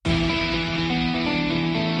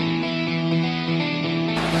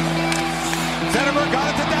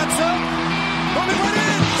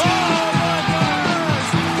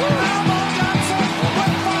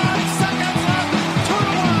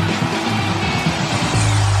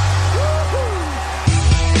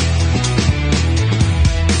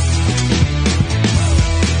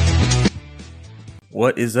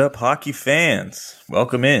What is up, hockey fans?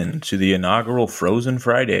 Welcome in to the inaugural Frozen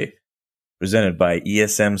Friday, presented by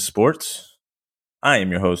ESM Sports. I am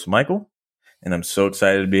your host, Michael, and I'm so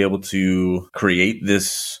excited to be able to create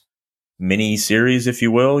this mini series, if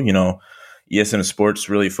you will. You know, ESM Sports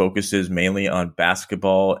really focuses mainly on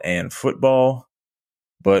basketball and football,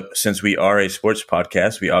 but since we are a sports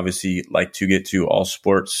podcast, we obviously like to get to all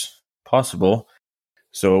sports possible.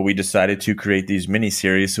 So we decided to create these mini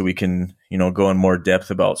series so we can, go in more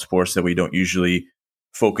depth about sports that we don't usually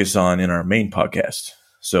focus on in our main podcast.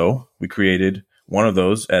 So we created one of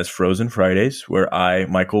those as Frozen Fridays, where I,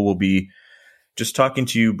 Michael, will be just talking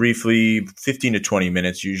to you briefly, 15 to 20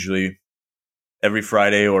 minutes, usually every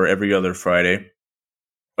Friday or every other Friday,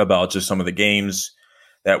 about just some of the games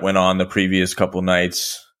that went on the previous couple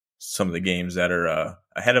nights, some of the games that are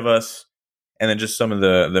ahead of us, and then just some of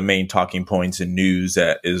the main talking points and news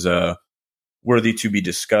that is worthy to be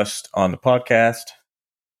discussed on the podcast,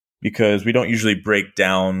 because we don't usually break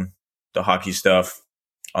down the hockey stuff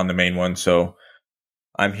on the main one. So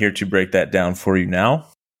I'm here to break that down for you now.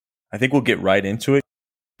 I think we'll get right into it.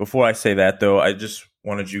 Before I say that, though, I just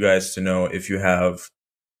wanted you guys to know if you have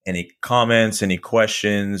any comments, any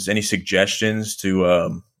questions, any suggestions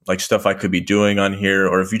to stuff I could be doing on here,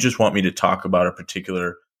 or if you just want me to talk about a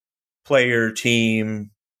particular player,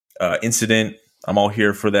 team, incident, I'm all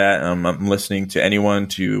here for that. I'm listening to anyone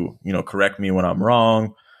to, correct me when I'm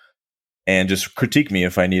wrong and just critique me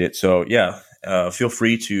if I need it. So yeah, feel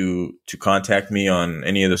free to contact me on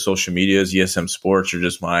any of the social medias, ESM Sports, or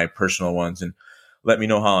just my personal ones, and let me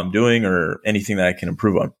know how I'm doing or anything that I can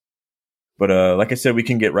improve on. But like I said, we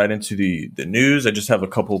can get right into the news. I just have a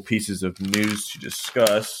couple pieces of news to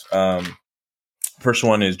discuss. First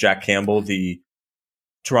one is Jack Campbell, the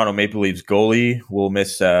Toronto Maple Leafs goalie, will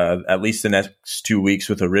miss at least the next 2 weeks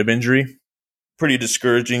with a rib injury. Pretty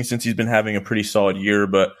discouraging since he's been having a pretty solid year,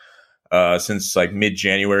 but since like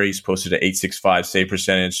mid-January, he's posted an .865 save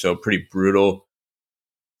percentage, so pretty brutal.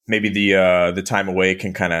 Maybe the time away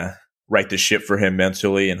can kind of right the ship for him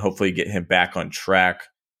mentally and hopefully get him back on track.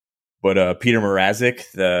 But Peter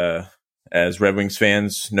Mrazek, as Red Wings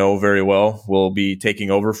fans know very well, will be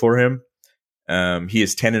taking over for him. He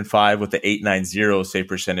is 10-5 with the .890 save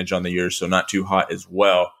percentage on the year, so not too hot as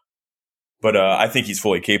well. But I think he's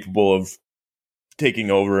fully capable of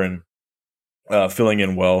taking over and filling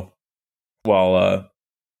in well while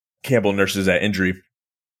Campbell nurses that injury.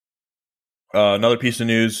 Another piece of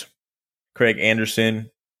news, Craig Anderson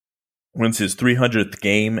wins his 300th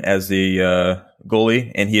game as the goalie,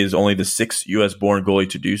 and he is only the 6th U.S.-born goalie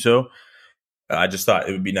to do so. I just thought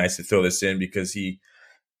it would be nice to throw this in because he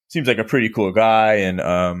seems like a pretty cool guy, and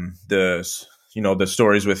the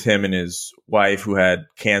stories with him and his wife who had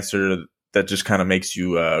cancer, that just kind of makes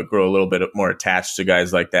you grow a little bit more attached to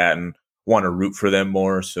guys like that and want to root for them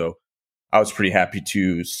more. So I was pretty happy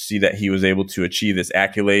to see that he was able to achieve this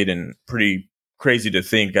accolade, and pretty crazy to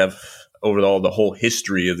think of over the whole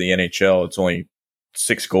history of the NHL. It's only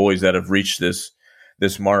 6 goalies that have reached this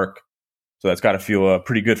mark. So that's got to feel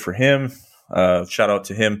pretty good for him. Shout out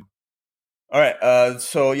to him. All right.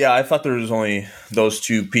 So yeah, I thought there was only those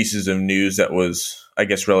 2 pieces of news that was, I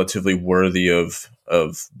guess, relatively worthy of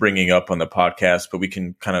bringing up on the podcast, but we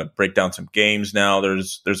can kind of break down some games now.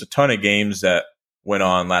 There's a ton of games that went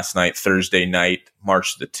on last night, Thursday night,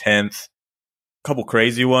 March the 10th. A couple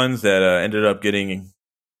crazy ones that ended up getting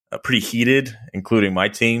pretty heated, including my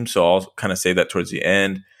team. So I'll kind of say that towards the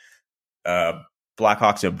end.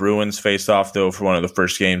 Blackhawks and Bruins faced off, though, for one of the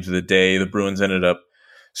first games of the day. The Bruins ended up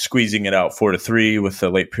squeezing it out 4-3 with a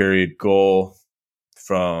late period goal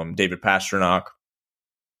from David Pastrnak.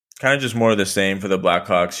 Kind of just more of the same for the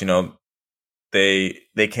Blackhawks.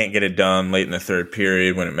 They can't get it done late in the third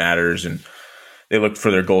period when it matters, and they look for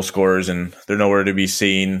their goal scorers, and they're nowhere to be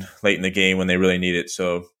seen late in the game when they really need it.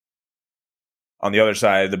 So on the other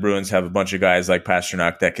side, the Bruins have a bunch of guys like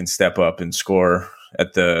Pastrnak that can step up and score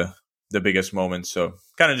at the biggest moments. So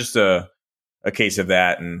kind of just a case of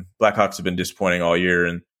that, and Blackhawks have been disappointing all year,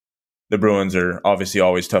 and the Bruins are obviously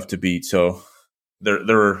always tough to beat. So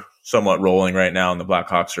they're somewhat rolling right now, and the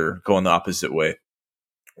Blackhawks are going the opposite way.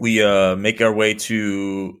 We make our way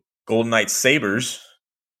to Golden Knights Sabres,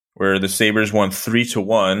 where the Sabres won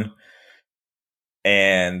 3-1.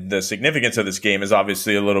 And the significance of this game is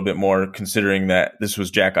obviously a little bit more, considering that this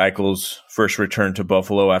was Jack Eichel's first return to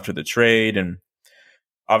Buffalo after the trade, and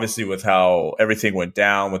obviously with how everything went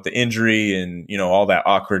down with the injury and, all that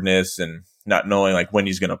awkwardness and not knowing like when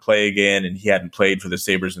he's going to play again. And he hadn't played for the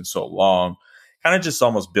Sabres in so long, kind of just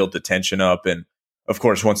almost built the tension up. And of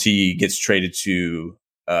course, once he gets traded to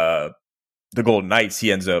the Golden Knights,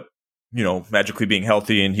 he ends up, magically being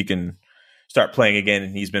healthy, and he can start playing again,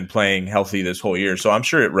 and he's been playing healthy this whole year. So I'm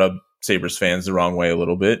sure it rubbed Sabres fans the wrong way a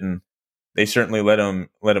little bit, and they certainly let him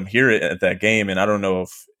hear it at that game. And I don't know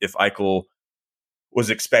if Eichel was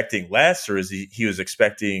expecting less, or is he was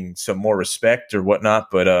expecting some more respect or whatnot.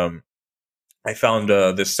 But I found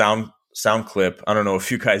this sound clip. I don't know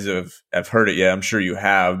if you guys have heard it yet. I'm sure you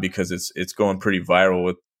have, because it's going pretty viral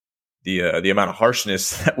with the amount of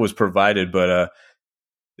harshness that was provided. But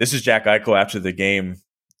this is Jack Eichel after the game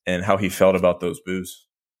and how he felt about those boos.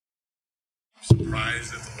 Surprised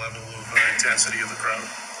at the level of intensity of the crowd.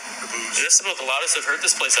 The boos. This is about the loudest I've heard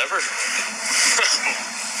this place ever.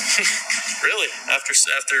 Really, after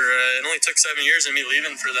it only took 7 years of me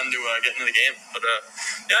leaving for them to get into the game. But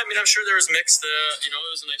yeah, I mean, I'm sure there was mixed. It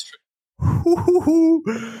was a nice trip.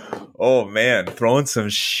 Oh man, throwing some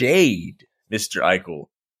shade, Mr. Eichel.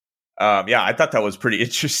 Yeah, I thought that was pretty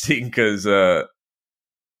interesting because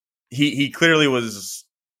he clearly was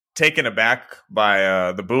taken aback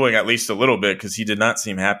by the booing at least a little bit, because he did not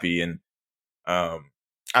seem happy. And I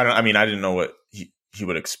didn't know what he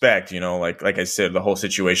would expect, like I said, the whole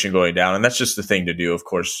situation going down, and that's just the thing to do, of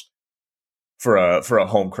course, for a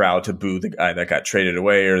home crowd, to boo the guy that got traded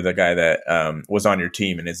away, or the guy that was on your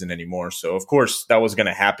team and isn't anymore. So of course that was going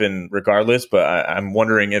to happen regardless, but I'm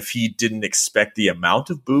wondering if he didn't expect the amount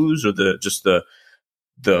of boos, or the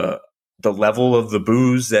level of the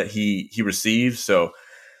boos that he received. So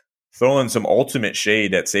throwing some ultimate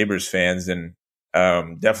shade at Sabres fans, and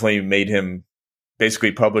definitely made him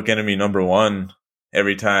basically public enemy number one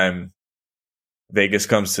every time Vegas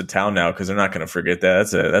comes to town now, because they're not going to forget that.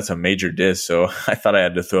 That's a major diss. So I thought I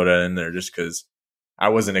had to throw that in there just because I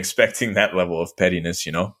wasn't expecting that level of pettiness,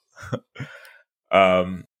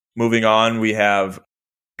 Moving on, we have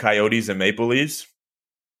Coyotes and Maple Leafs.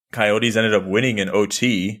 Coyotes ended up winning in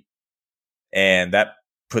OT, and that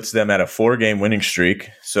puts them at a 4-game winning streak.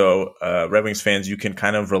 So Red Wings fans, you can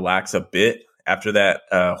kind of relax a bit after that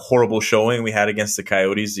horrible showing we had against the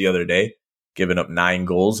Coyotes the other day, giving up 9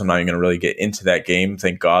 goals. I'm not even going to really get into that game.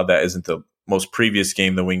 Thank God that isn't the most previous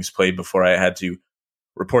game the Wings played before I had to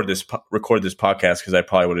record this podcast, because I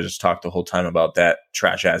probably would have just talked the whole time about that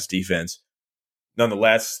trash-ass defense.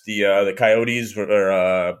 Nonetheless, the Coyotes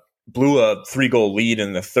blew a 3-goal lead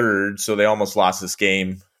in the third, so they almost lost this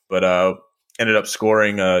game, but ended up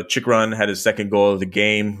scoring. Chychrun had his second goal of the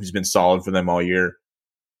game. He's been solid for them all year.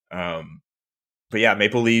 But yeah,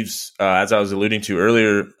 Maple Leafs, as I was alluding to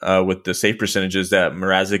earlier, with the save percentages that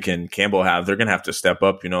Mrazek and Campbell have, they're going to have to step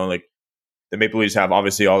up. Like the Maple Leafs have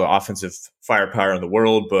obviously all the offensive firepower in the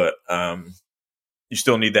world, but you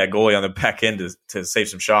still need that goalie on the back end to save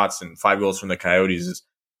some shots. And 5 goals from the Coyotes is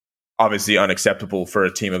obviously unacceptable for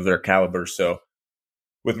a team of their caliber. So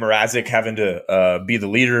with Mrazek having to be the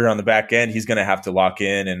leader on the back end, he's going to have to lock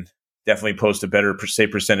in and definitely post a better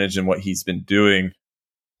save percentage than what he's been doing.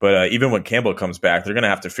 But even when Campbell comes back, they're going to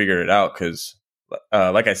have to figure it out, because,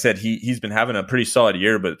 like I said, he's been having a pretty solid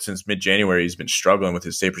year, but since mid-January, he's been struggling with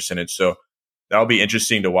his save percentage. So that'll be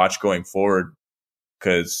interesting to watch going forward,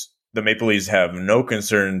 because the Maple Leafs have no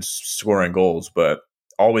concerns scoring goals, but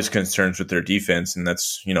always concerns with their defense. And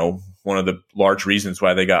that's, one of the large reasons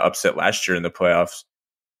why they got upset last year in the playoffs.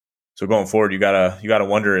 So going forward, you gotta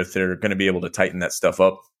wonder if they're going to be able to tighten that stuff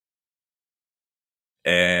up.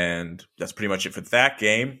 And that's pretty much it for that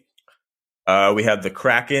game. We have the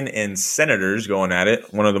Kraken and Senators going at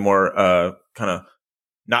it. One of the more kind of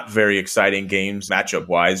not very exciting games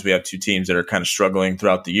matchup-wise. We have two teams that are kind of struggling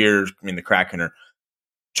throughout the year. I mean, the Kraken are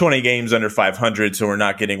 20 games under 500, so we're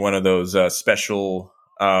not getting one of those special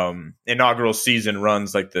inaugural season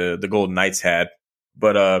runs like the Golden Knights had.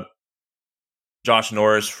 But Josh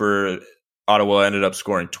Norris for Ottawa ended up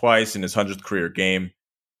scoring twice in his 100th career game,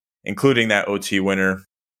 including that OT winner.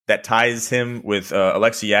 That ties him with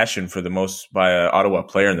Alexei Yashin for the most by an Ottawa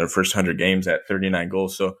player in their first 100 games at 39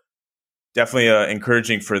 goals. So definitely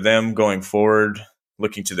encouraging for them going forward,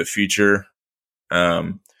 looking to the future.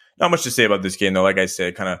 Not much to say about this game, though. Like I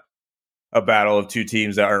said, kind of a battle of two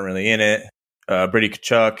teams that aren't really in it. Brady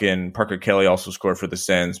Tkachuk and Parker Kelly also scored for the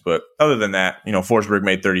Sens. But other than that, Forsberg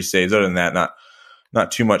made 30 saves. Other than that,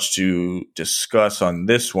 not too much to discuss on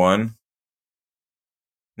this one.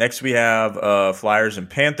 Next, we have Flyers and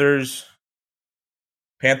Panthers.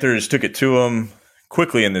 Panthers took it to them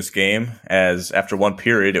quickly in this game, as after one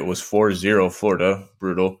period, it was 4-0 Florida.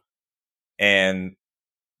 Brutal. And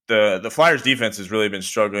the Flyers defense has really been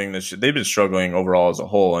struggling. They've been struggling overall as a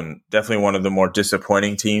whole, and definitely one of the more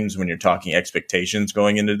disappointing teams when you're talking expectations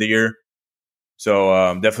going into the year.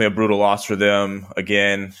 So definitely a brutal loss for them.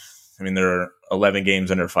 Again, I mean, they're 11 games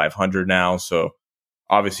under 500 now, so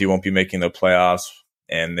obviously won't be making the playoffs.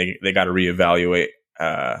 And they got to reevaluate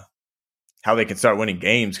how they can start winning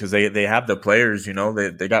games because they have the players,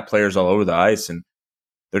 they got players all over the ice and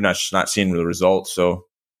they're not seeing the results. So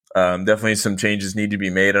definitely some changes need to be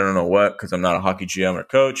made. I don't know what, because I'm not a hockey GM or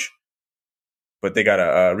coach, but they got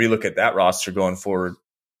to relook at that roster going forward.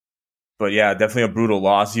 But yeah, definitely a brutal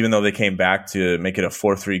loss, even though they came back to make it a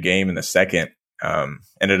 4-3 game in the second.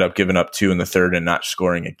 Ended up giving up 2 in the third and not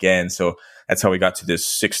scoring again. So that's how we got to this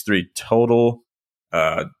 6-3 total.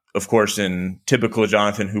 Of course, in typical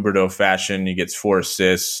Jonathan Huberdeau fashion, he gets 4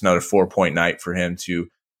 assists, another 4-point night for him to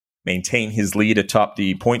maintain his lead atop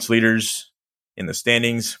the points leaders in the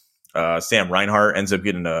standings. Sam Reinhart ends up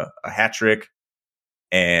getting a hat trick,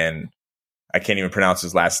 and I can't even pronounce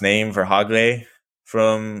his last name, for Hagler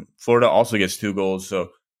from Florida, also gets 2 goals. So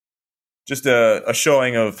just a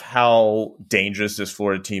showing of how dangerous this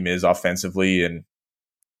Florida team is offensively. And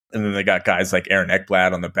then they got guys like Aaron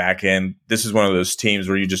Ekblad on the back end. This is one of those teams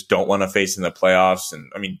where you just don't want to face in the playoffs. And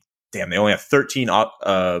I mean, damn, they only have 13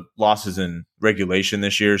 losses in regulation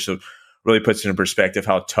this year. So really puts into perspective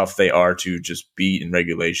how tough they are to just beat in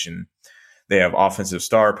regulation. They have offensive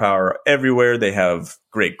star power everywhere. They have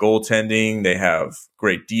great goaltending. They have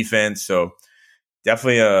great defense. So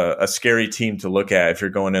definitely a scary team to look at if you're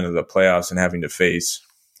going into the playoffs and having to face.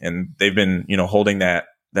 And they've been, holding that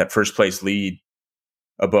first place lead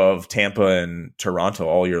above Tampa and Toronto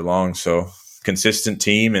all year long. So consistent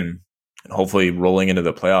team and hopefully rolling into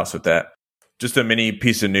the playoffs with that. Just a mini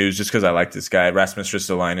piece of news, just because I like this guy. Rasmus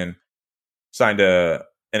Ristolainen signed an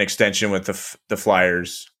extension with the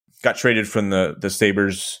Flyers. Got traded from the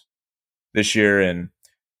Sabres this year, and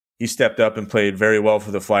he stepped up and played very well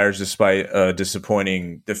for the Flyers despite a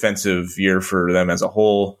disappointing defensive year for them as a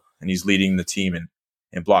whole. And he's leading the team in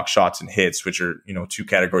block shots and hits, which are, 2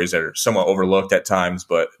 categories that are somewhat overlooked at times,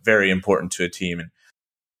 but very important to a team. And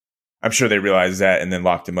I'm sure they realized that and then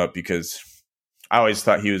locked him up, because I always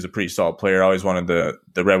thought he was a pretty solid player. I always wanted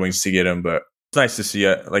the Red Wings to get him, but it's nice to see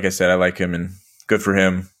it. Like I said, I like him and good for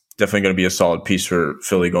him. Definitely going to be a solid piece for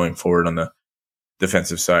Philly going forward on the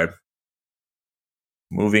defensive side.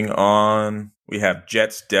 Moving on, we have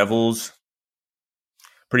Jets Devils.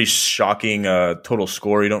 Pretty shocking total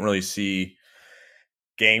score. You don't really see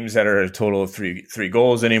games that are a total of three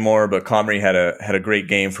goals anymore, but Comrie had a great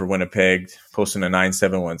game for Winnipeg, posting a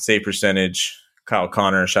 .971 save percentage. Kyle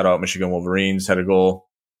Connor, shout out Michigan Wolverines, had a goal.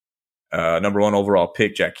 Number 1 overall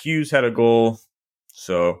pick, Jack Hughes, had a goal.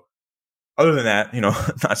 So other than that,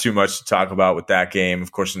 not too much to talk about with that game.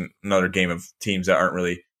 Of course, another game of teams that aren't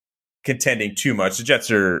really contending too much.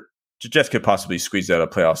 The Jets could possibly squeeze out a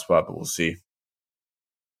playoff spot, but we'll see.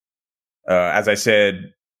 As I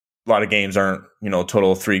said, a lot of games aren't,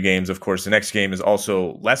 total of 3 games. Of course, the next game is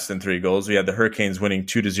also less than 3 goals. We had the Hurricanes winning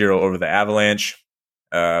 2-0 over the Avalanche.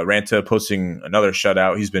 Ranta posting another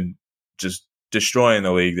shutout. He's been just destroying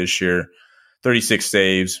the league this year. 36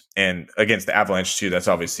 saves, and against the Avalanche too. That's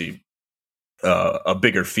obviously a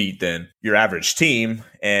bigger feat than your average team,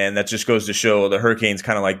 and that just goes to show the Hurricanes,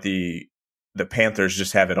 kind of like the Panthers,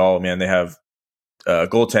 just have it all. Man, they have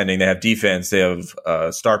goaltending, they have defense, they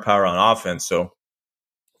have star power on offense. So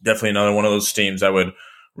definitely another one of those teams I would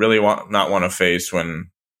really not want to face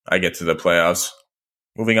when I get to the playoffs.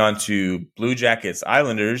 Moving on to Blue Jackets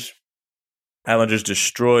Islanders. Islanders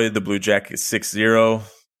destroyed the Blue Jackets 6-0.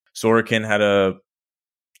 Sorokin had a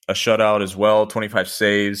shutout as well, 25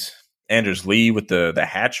 saves. Anders Lee with the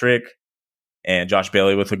hat trick, and Josh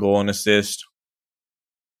Bailey with a goal and assist.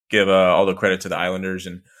 Give all the credit to the Islanders,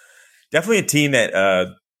 and definitely a team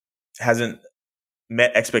that hasn't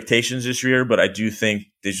met expectations this year, but I do think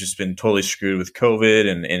they've just been totally screwed with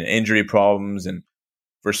COVID and injury problems, and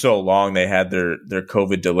for so long they had their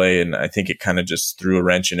COVID delay, and I think it kind of just threw a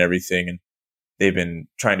wrench in everything, and they've been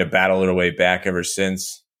trying to battle their way back ever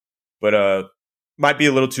since. But might be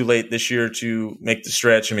a little too late this year to make the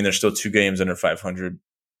stretch. I mean, there's still 2 games under 500.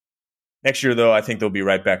 Next year, though, I think they'll be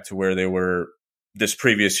right back to where they were this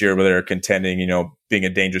previous year, where they're contending, being a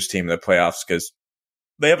dangerous team in the playoffs, because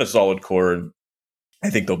they have a solid core, and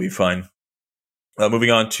I think they'll be fine.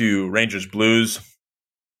 Moving on to Rangers Blues.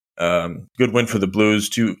 Good win for the Blues.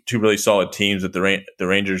 Two really solid teams that the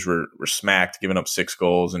Rangers were smacked, giving up 6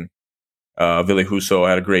 goals. And Ville Husso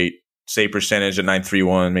had a great save percentage at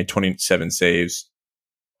 .931, made 27 saves.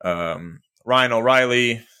 Ryan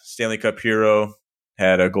O'Reilly, Stanley Cup hero,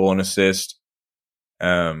 had a goal and assist.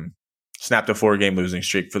 Snapped a 4-game losing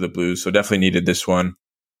streak for the Blues, so definitely needed this one.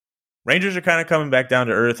 Rangers are kind of coming back down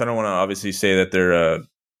to earth. I don't want to obviously say that they're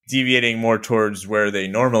deviating more towards where they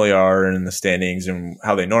normally are in the standings and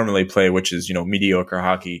how they normally play, which is, mediocre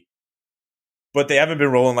hockey. But they haven't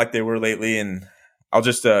been rolling like they were lately, and I'll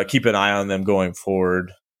just keep an eye on them going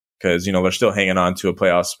forward, because, they're still hanging on to a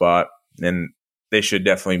playoff spot. and they should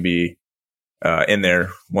definitely be in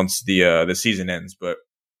there once the season ends. But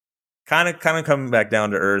kind of coming back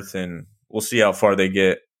down to earth, and we'll see how far they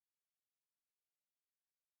get.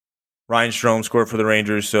 Ryan Strome scored for the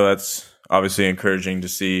Rangers, so that's obviously encouraging to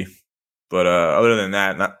see. But other than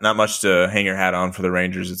that, not much to hang your hat on for the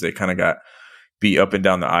Rangers, as they kind of got beat up and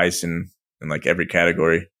down the ice in like every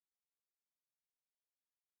category.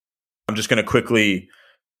 I'm just going to quickly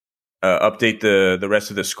update the rest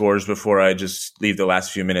of the scores before I just leave the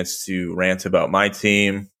last few minutes to rant about my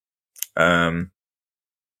team. Ducks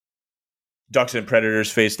and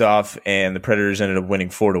Predators faced off, and the Predators ended up winning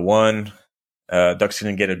 4-1. Ducks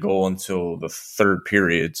didn't get a goal until the third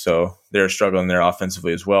period, so they're struggling there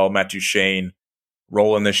offensively as well. Matt Duchene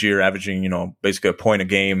rolling this year, averaging basically a point a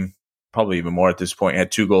game, probably even more at this point.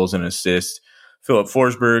 Had 2 goals and an assist. Philip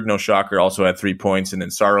Forsberg, no shocker, also had 3 points, and then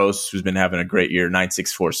Saros, who's been having a great year,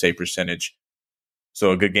 .964 save percentage.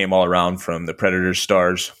 So a good game all around from the Predators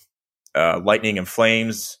stars. Lightning and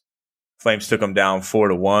Flames. Flames took them down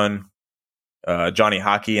 4-1. Johnny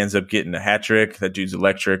Hockey ends up getting a hat trick. That dude's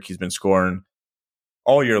electric. He's been scoring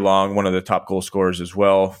all year long, one of the top goal scorers as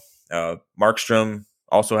well. Markstrom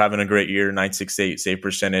also having a great year, .968 save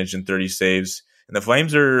percentage and 30 saves. And the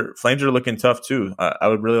Flames are looking tough too. I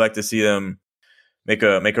would really like to see them make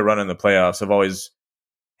a run in the playoffs. I've always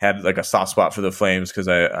had like a soft spot for the Flames because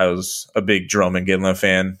I was a big Drum and Ginla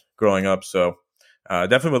fan growing up. So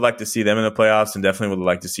definitely would like to see them in the playoffs, and definitely would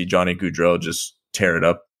like to see Johnny Gaudreau just tear it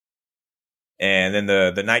up. And then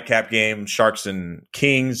the nightcap game, Sharks and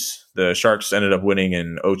Kings. The Sharks ended up winning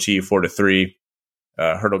in OT 4-3.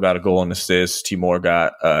 Hurdle got a goal and assist. Timor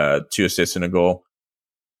got 2 assists and a goal.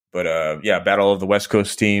 But battle of the West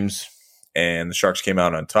Coast teams, and the Sharks came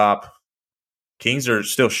out on top. Kings are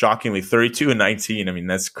still shockingly 32-19. I mean,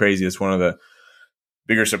 that's crazy. It's one of the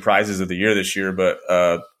bigger surprises of the year this year, but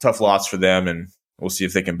tough loss for them, and we'll see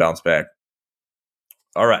if they can bounce back.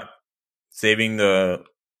 All right. Saving the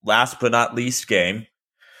last but not least game,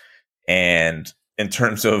 and in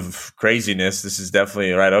terms of craziness, this is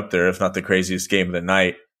definitely right up there, if not the craziest game of the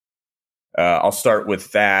night. I'll start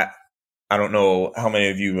with that. I don't know how many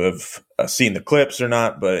of you have seen the clips or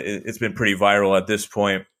not, but it's been pretty viral at this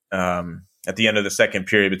point. At the end of the second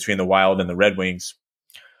period between the Wild and the Red Wings,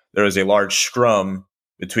 there was a large scrum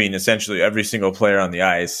between essentially every single player on the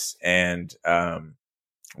ice, and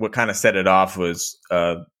what kind of set it off was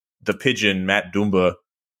the Pigeon, Matt Dumba,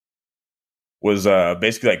 was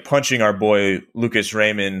basically like punching our boy Lucas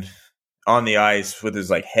Raymond on the ice with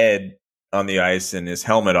his like head on the ice and his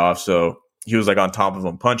helmet off. So he was like on top of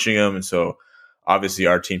him punching him. And so obviously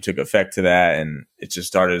our team took effect to that, and it just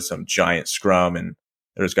started some giant scrum, and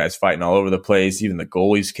there was guys fighting all over the place. Even the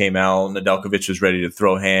goalies came out. Nedeljkovic was ready to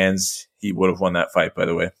throw hands. He would have won that fight, by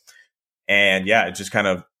the way. And yeah, it just kind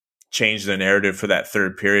of changed the narrative for that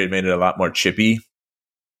third period, made it a lot more chippy.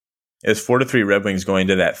 It was 4-3 Red Wings going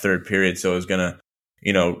into that third period, so it was going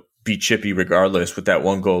to, be chippy regardless with that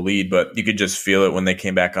 1-goal lead. But you could just feel it when they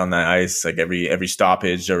came back on that ice. Like every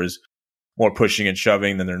stoppage, there was more pushing and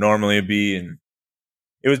shoving than there normally would be, and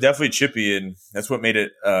it was definitely chippy. And that's what made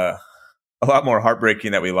it a lot more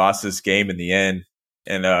heartbreaking that we lost this game in the end.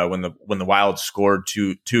 And when the Wild scored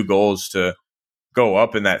two goals to go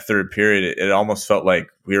up in that third period, it almost felt like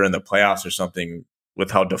we were in the playoffs or something, with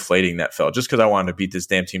how deflating that felt, just because I wanted to beat this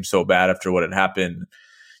damn team so bad after what had happened.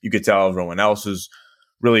 You could tell everyone else was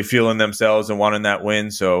really feeling themselves and wanting that win.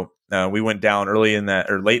 So we went down late in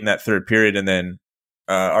that third period, and then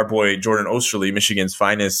our boy Jordan Osterley, Michigan's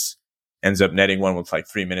finest, ends up netting one with like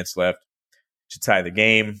 3 minutes left to tie the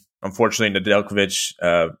game. Unfortunately,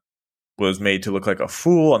 Nedeljkovic was made to look like a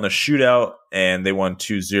fool on the shootout, and they won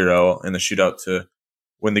 2-0 in the shootout to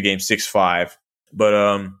win the game 6-5.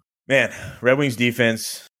 But man, Red Wings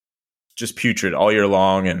defense just putrid all year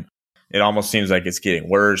long, and it almost seems like it's getting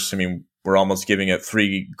worse. I mean, we're almost giving it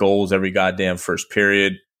 3 goals every goddamn first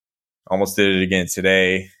period. Almost did it again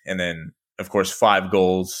today. And then, of course, 5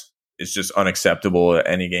 goals is just unacceptable at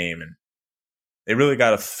any game. And they really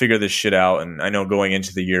got to figure this shit out. And I know going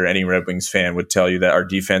into the year, any Red Wings fan would tell you that our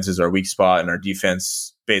defense is our weak spot, and our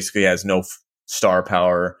defense basically has no star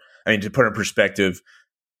power. I mean, to put in perspective,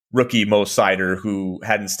 rookie Mo Seider, who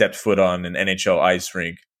hadn't stepped foot on an NHL ice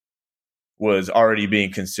rink, was already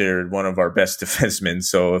being considered one of our best defensemen.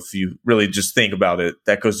 So if you really just think about it,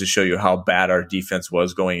 that goes to show you how bad our defense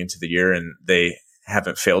was going into the year, and they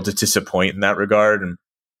haven't failed to disappoint in that regard. And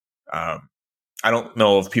I don't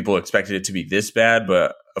know if people expected it to be this bad,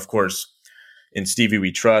 but of course, in Stevie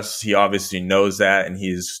we trust. He obviously knows that, and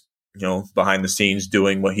he's behind the scenes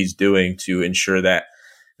doing what he's doing to ensure that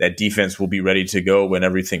that defense will be ready to go when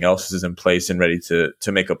everything else is in place and ready to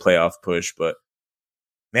make a playoff push. But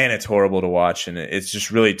man, it's horrible to watch, and it's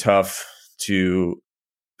just really tough to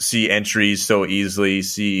see entries so easily,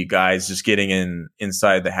 see guys just getting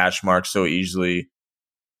inside the hash mark so easily,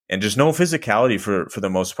 and just no physicality for the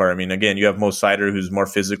most part. I mean, again, you have Mo Sider, who's more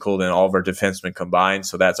physical than all of our defensemen combined,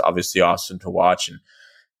 so that's obviously awesome to watch, and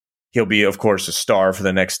he'll be, of course, a star for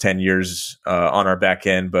the next 10 years on our back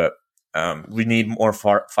end, but we need more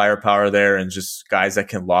firepower there and just guys that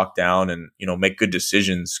can lock down and, make good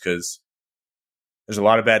decisions, because there's a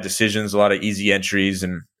lot of bad decisions, a lot of easy entries,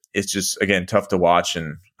 and it's just, again, tough to watch.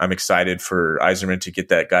 And I'm excited for Yzerman to get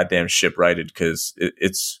that goddamn ship righted, because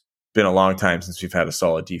it's been a long time since we've had a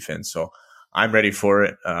solid defense. So I'm ready for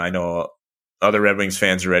it. I know other Red Wings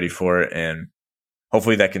fans are ready for it, and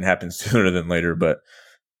hopefully that can happen sooner than later. But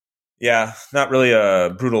yeah, not really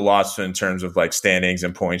a brutal loss in terms of like standings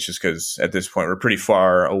and points, just because at this point we're pretty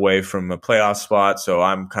far away from a playoff spot. So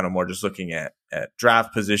I'm kind of more just looking at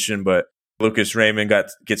draft position. But Lucas Raymond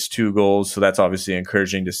gets 2 goals, so that's obviously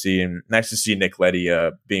encouraging to see. And nice to see Nick Leddy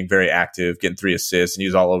being very active, getting 3 assists, and he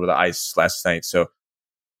was all over the ice last night. So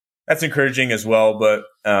that's encouraging as well. But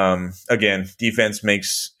again, defense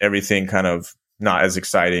makes everything kind of not as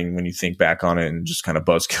exciting when you think back on it, and just kind of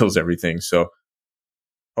buzz kills everything. So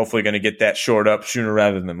hopefully going to get that shored up sooner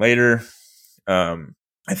rather than later. I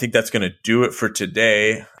think that's going to do it for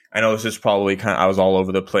today. I know this is probably I was all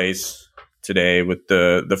over the place today with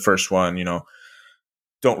the first one.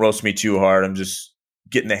 Don't roast me too hard. I'm just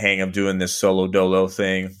getting the hang of doing this solo dolo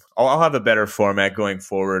thing. I'll have a better format going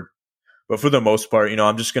forward. But for the most part,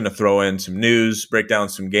 I'm just going to throw in some news, break down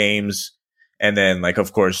some games, and then,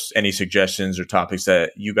 of course, any suggestions or topics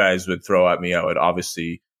that you guys would throw at me, I would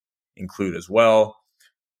obviously include as well.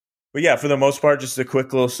 But yeah, for the most part, just a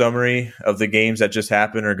quick little summary of the games that just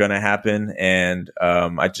happened or going to happen. And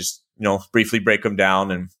I just, briefly break them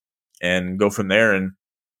down and go from there. And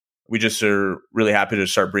we just are really happy to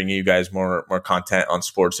start bringing you guys more content on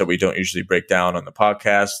sports that we don't usually break down on the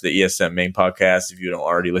podcast, the ESM main podcast. If you don't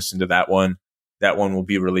already listen to that one will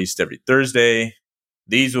be released every Thursday.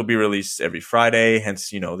 These will be released every Friday, hence,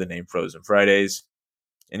 the name Frozen Fridays.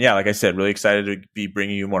 And yeah, like I said, really excited to be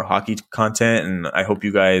bringing you more hockey content. And I hope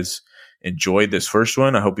you guys enjoyed this first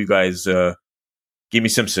one. I hope you guys give me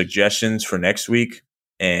some suggestions for next week,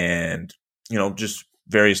 and, just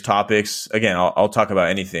various topics. Again, I'll talk about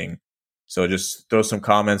anything. So just throw some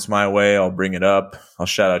comments my way. I'll bring it up. I'll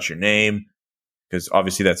shout out your name, because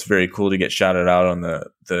obviously that's very cool to get shouted out on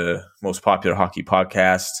the most popular hockey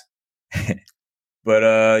podcast.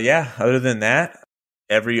 But yeah, other than that,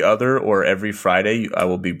 every other or every Friday, I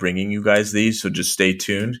will be bringing you guys these. So just stay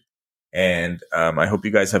tuned. And I hope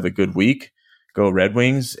you guys have a good week. Go Red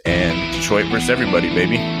Wings, and Detroit versus everybody,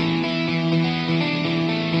 baby.